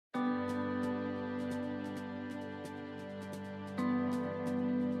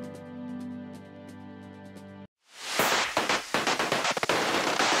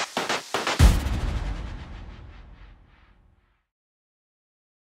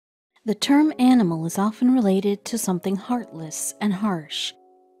The term animal is often related to something heartless and harsh,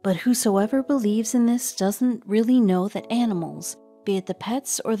 but whosoever believes in this doesn't really know that animals, be it the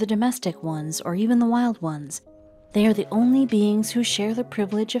pets or the domestic ones or even the wild ones, they are the only beings who share the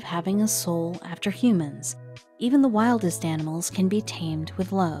privilege of having a soul after humans. Even the wildest animals can be tamed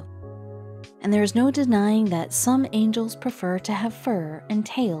with love. And there is no denying that some angels prefer to have fur and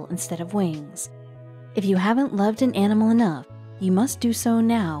tail instead of wings. If you haven't loved an animal enough, you must do so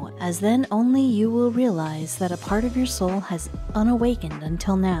now, as then only you will realize that a part of your soul has unawakened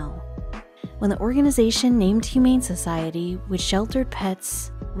until now. When the organization named Humane Society, which sheltered pets,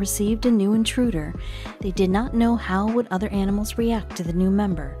 received a new intruder, they did not know how would other animals react to the new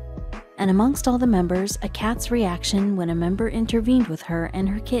member. And amongst all the members, a cat's reaction when a member intervened with her and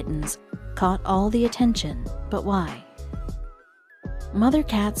her kittens caught all the attention. But why? Mother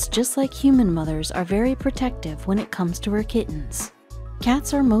cats, just like human mothers, are very protective when it comes to her kittens.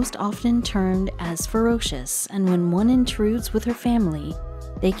 Cats are most often termed as ferocious, and when one intrudes with her family,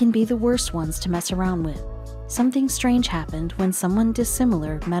 they can be the worst ones to mess around with. Something strange happened when someone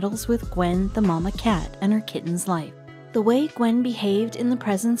dissimilar meddles with Gwen, the mama cat, and her kitten's life. The way Gwen behaved in the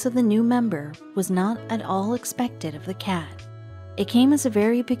presence of the new member was not at all expected of the cat. It came as a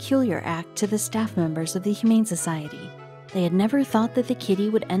very peculiar act to the staff members of the Humane Society. They had never thought that the kitty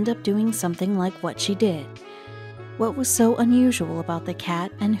would end up doing something like what she did. What was so unusual about the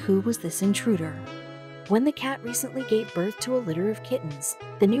cat, and who was this intruder? When the cat recently gave birth to a litter of kittens,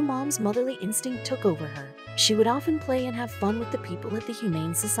 the new mom's motherly instinct took over her. She would often play and have fun with the people at the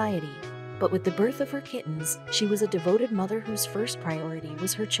Humane Society. But with the birth of her kittens, she was a devoted mother whose first priority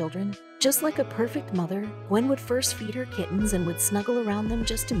was her children. Just like a perfect mother, Gwen would first feed her kittens and would snuggle around them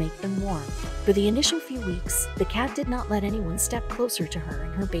just to make them warm. For the initial few weeks, the cat did not let anyone step closer to her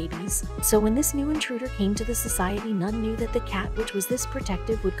and her babies. So when this new intruder came to the society, none knew that the cat, which was this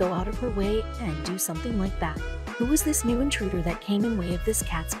protective, would go out of her way and do something like that. Who was this new intruder that came in way of this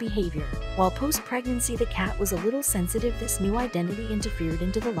cat's behavior? While post-pregnancy the cat was a little sensitive, this new identity interfered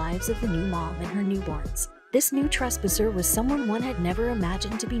into the lives of the new mom and her newborns. This new trespasser was someone one had never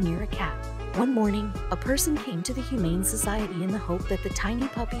imagined to be near a cat. One morning, a person came to the Humane Society in the hope that the tiny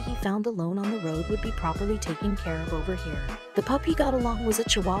puppy he found alone on the road would be properly taken care of over here. The pup he got along was a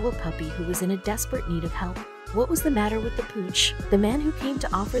Chihuahua puppy who was in a desperate need of help. What was the matter with the pooch? The man who came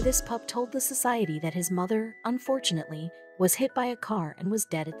to offer this pup told the society that his mother, unfortunately, was hit by a car and was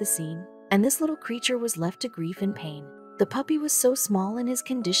dead at the scene, and this little creature was left to grief and pain. The puppy was so small and his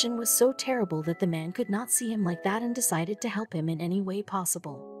condition was so terrible that the man could not see him like that and decided to help him in any way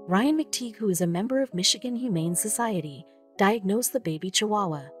possible. Ryan McTeague, who is a member of Michigan Humane Society, diagnosed the baby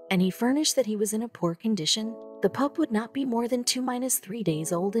Chihuahua, and he furnished that he was in a poor condition. The pup would not be more than 2-3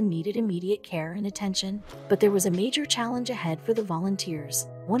 days old and needed immediate care and attention. But there was a major challenge ahead for the volunteers.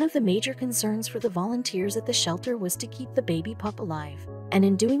 One of the major concerns for the volunteers at the shelter was to keep the baby pup alive, and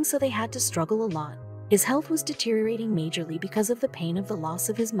in doing so they had to struggle a lot. His health was deteriorating majorly because of the pain of the loss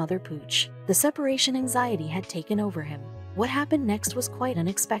of his mother Pooch. The separation anxiety had taken over him. What happened next was quite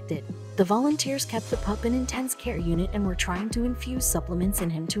unexpected. The volunteers kept the pup in intense care unit and were trying to infuse supplements in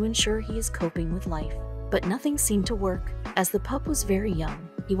him to ensure he is coping with life. But nothing seemed to work, as the pup was very young.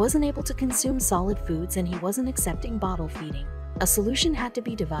 He wasn't able to consume solid foods and he wasn't accepting bottle feeding. A solution had to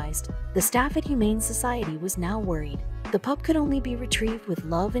be devised. The staff at Humane Society was now worried. The pup could only be retrieved with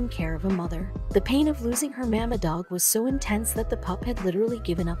love and care of a mother. The pain of losing her mama dog was so intense that the pup had literally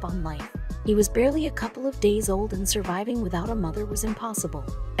given up on life. He was barely a couple of days old and surviving without a mother was impossible.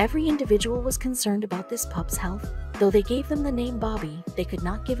 Every individual was concerned about this pup's health. Though they gave them the name Bobby, they could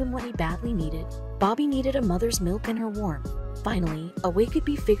not give him what he badly needed. Bobby needed a mother's milk and her warmth. Finally, a way could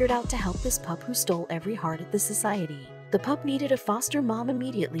be figured out to help this pup who stole every heart at the society. The pup needed a foster mom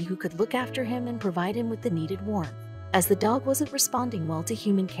immediately who could look after him and provide him with the needed warmth. As the dog wasn't responding well to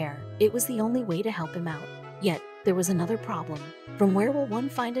human care, it was the only way to help him out. Yet, there was another problem. From where will one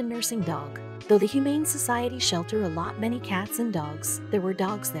find a nursing dog? Though the Humane Society shelter a lot many cats and dogs, there were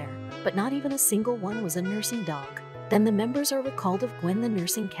dogs there, but not even a single one was a nursing dog. Then the members are recalled of Gwen the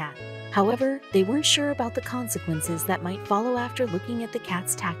nursing cat. However, they weren't sure about the consequences that might follow after looking at the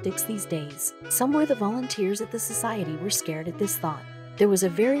cat's tactics these days. Some were the volunteers at the society were scared at this thought. There was a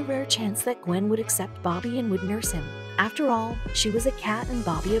very rare chance that Gwen would accept Bobby and would nurse him. After all, she was a cat and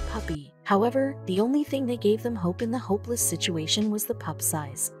Bobby a puppy. However, the only thing that gave them hope in the hopeless situation was the pup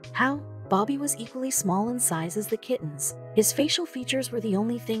size. How? Bobby was equally small in size as the kittens. His facial features were the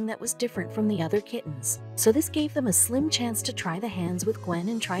only thing that was different from the other kittens. So this gave them a slim chance to try the hands with Gwen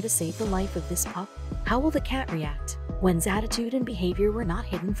and try to save the life of this pup. How will the cat react? Gwen's attitude and behavior were not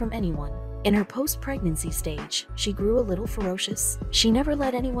hidden from anyone. In her post-pregnancy stage, she grew a little ferocious. She never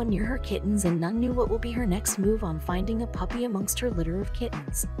let anyone near her kittens, and none knew what will be her next move on finding a puppy amongst her litter of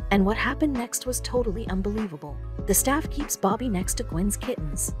kittens. And what happened next was totally unbelievable. The staff keeps Bobby next to Gwen's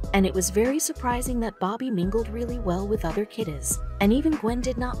kittens, and it was very surprising that Bobby mingled really well with other kitties. And even Gwen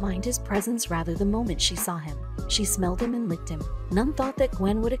did not mind his presence. Rather, the moment she saw him, she smelled him and licked him. None thought that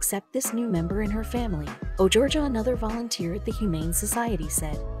Gwen would accept this new member in her family. Oh, Georgia, another volunteer at the Humane Society,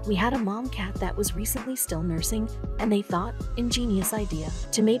 said, "We had a mom cat that was recently still nursing, and they thought, ingenious idea,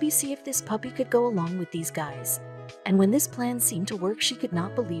 to maybe see if this puppy could go along with these guys. And when this plan seemed to work, she could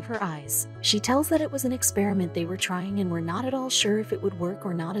not believe her eyes. She tells that it was an experiment they were trying and were not at all sure if it would work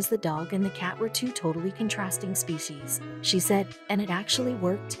or not, as the dog and the cat were two totally contrasting species. She said, and it actually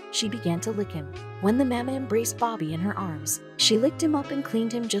worked. She began to lick him. When the mama embraced Bobby in her arms, she licked him up and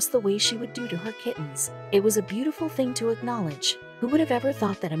cleaned him just the way she would do to her kittens. It was a beautiful thing to acknowledge. Who would have ever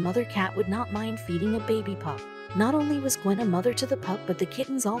thought that a mother cat would not mind feeding a baby pup? Not only was Gwen a mother to the pup, but the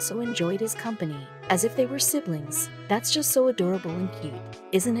kittens also enjoyed his company, as if they were siblings. That's just so adorable and cute,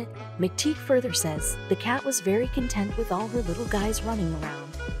 isn't it?" McTeague further says, "The cat was very content with all her little guys running around,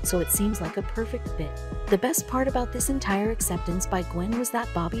 so it seems like a perfect fit." The best part about this entire acceptance by Gwen was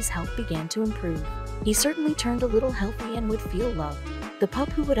that Bobby's health began to improve. He certainly turned a little healthy and would feel loved. The pup,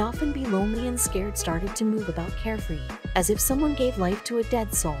 who would often be lonely and scared, started to move about carefree, as if someone gave life to a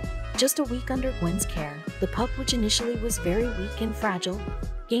dead soul. Just a week under Gwen's care, the pup, which initially was very weak and fragile,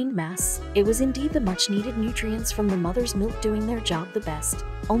 gained mass. It was indeed the much-needed nutrients from the mother's milk doing their job the best.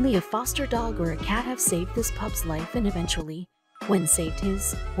 Only a foster dog or a cat have saved this pup's life, and eventually, Gwen saved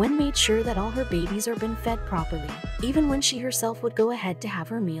his. Gwen made sure that all her babies are been fed properly. Even when she herself would go ahead to have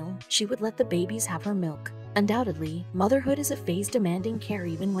her meal, she would let the babies have her milk. Undoubtedly, motherhood is a phase demanding care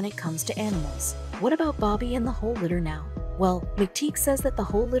even when it comes to animals. What about Bobby and the whole litter now? Well, McTeague says that the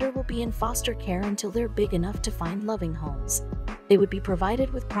whole litter will be in foster care until they're big enough to find loving homes. They would be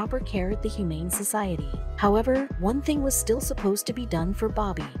provided with proper care at the Humane Society. However, one thing was still supposed to be done for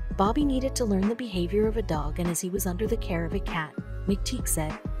Bobby. Bobby needed to learn the behavior of a dog, and as he was under the care of a cat, McTeague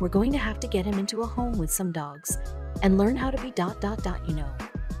said, "We're going to have to get him into a home with some dogs and learn how to be ... you know.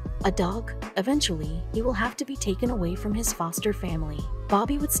 A dog. Eventually, he will have to be taken away from his foster family.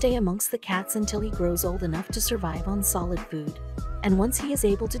 Bobby would stay amongst the cats until he grows old enough to survive on solid food. And once he is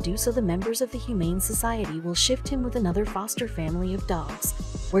able to do so, the members of the Humane Society will shift him with another foster family of dogs,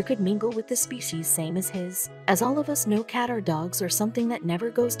 where could mingle with the species same as his. As all of us know, cat or dogs are something that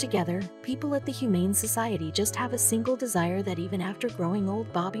never goes together. People at the Humane Society just have a single desire, that even after growing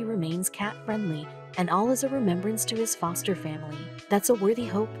old, Bobby remains cat-friendly, and all is a remembrance to his foster family. That's a worthy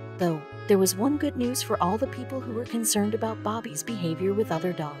hope, though. There was one good news for all the people who were concerned about Bobby's behavior with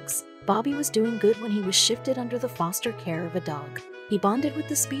other dogs. Bobby was doing good when he was shifted under the foster care of a dog. He bonded with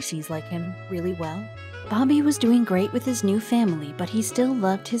the species like him really well. Bobby was doing great with his new family, but he still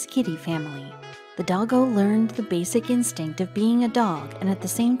loved his kitty family. The doggo learned the basic instinct of being a dog, and at the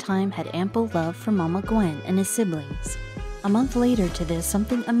same time had ample love for Mama Gwen and his siblings. A month later to this,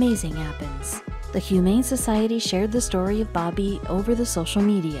 something amazing happens. The Humane Society shared the story of Bobby over the social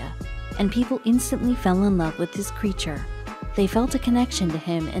media, and people instantly fell in love with this creature. They felt a connection to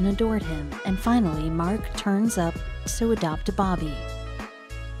him and adored him, and finally Mark turns up to adopt Bobby.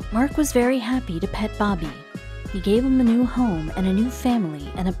 Mark was very happy to pet Bobby. He gave him a new home and a new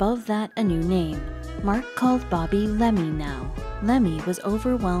family, and above that, a new name. Mark called Bobby Lemmy now. Lemmy was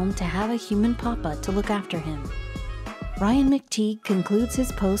overwhelmed to have a human papa to look after him. Ryan McTeague concludes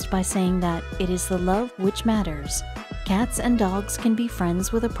his post by saying that it is the love which matters. Cats and dogs can be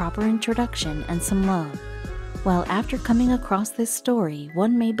friends with a proper introduction and some love. While after coming across this story,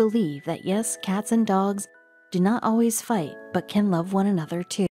 one may believe that yes, cats and dogs do not always fight, but can love one another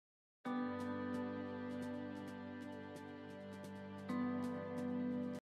too.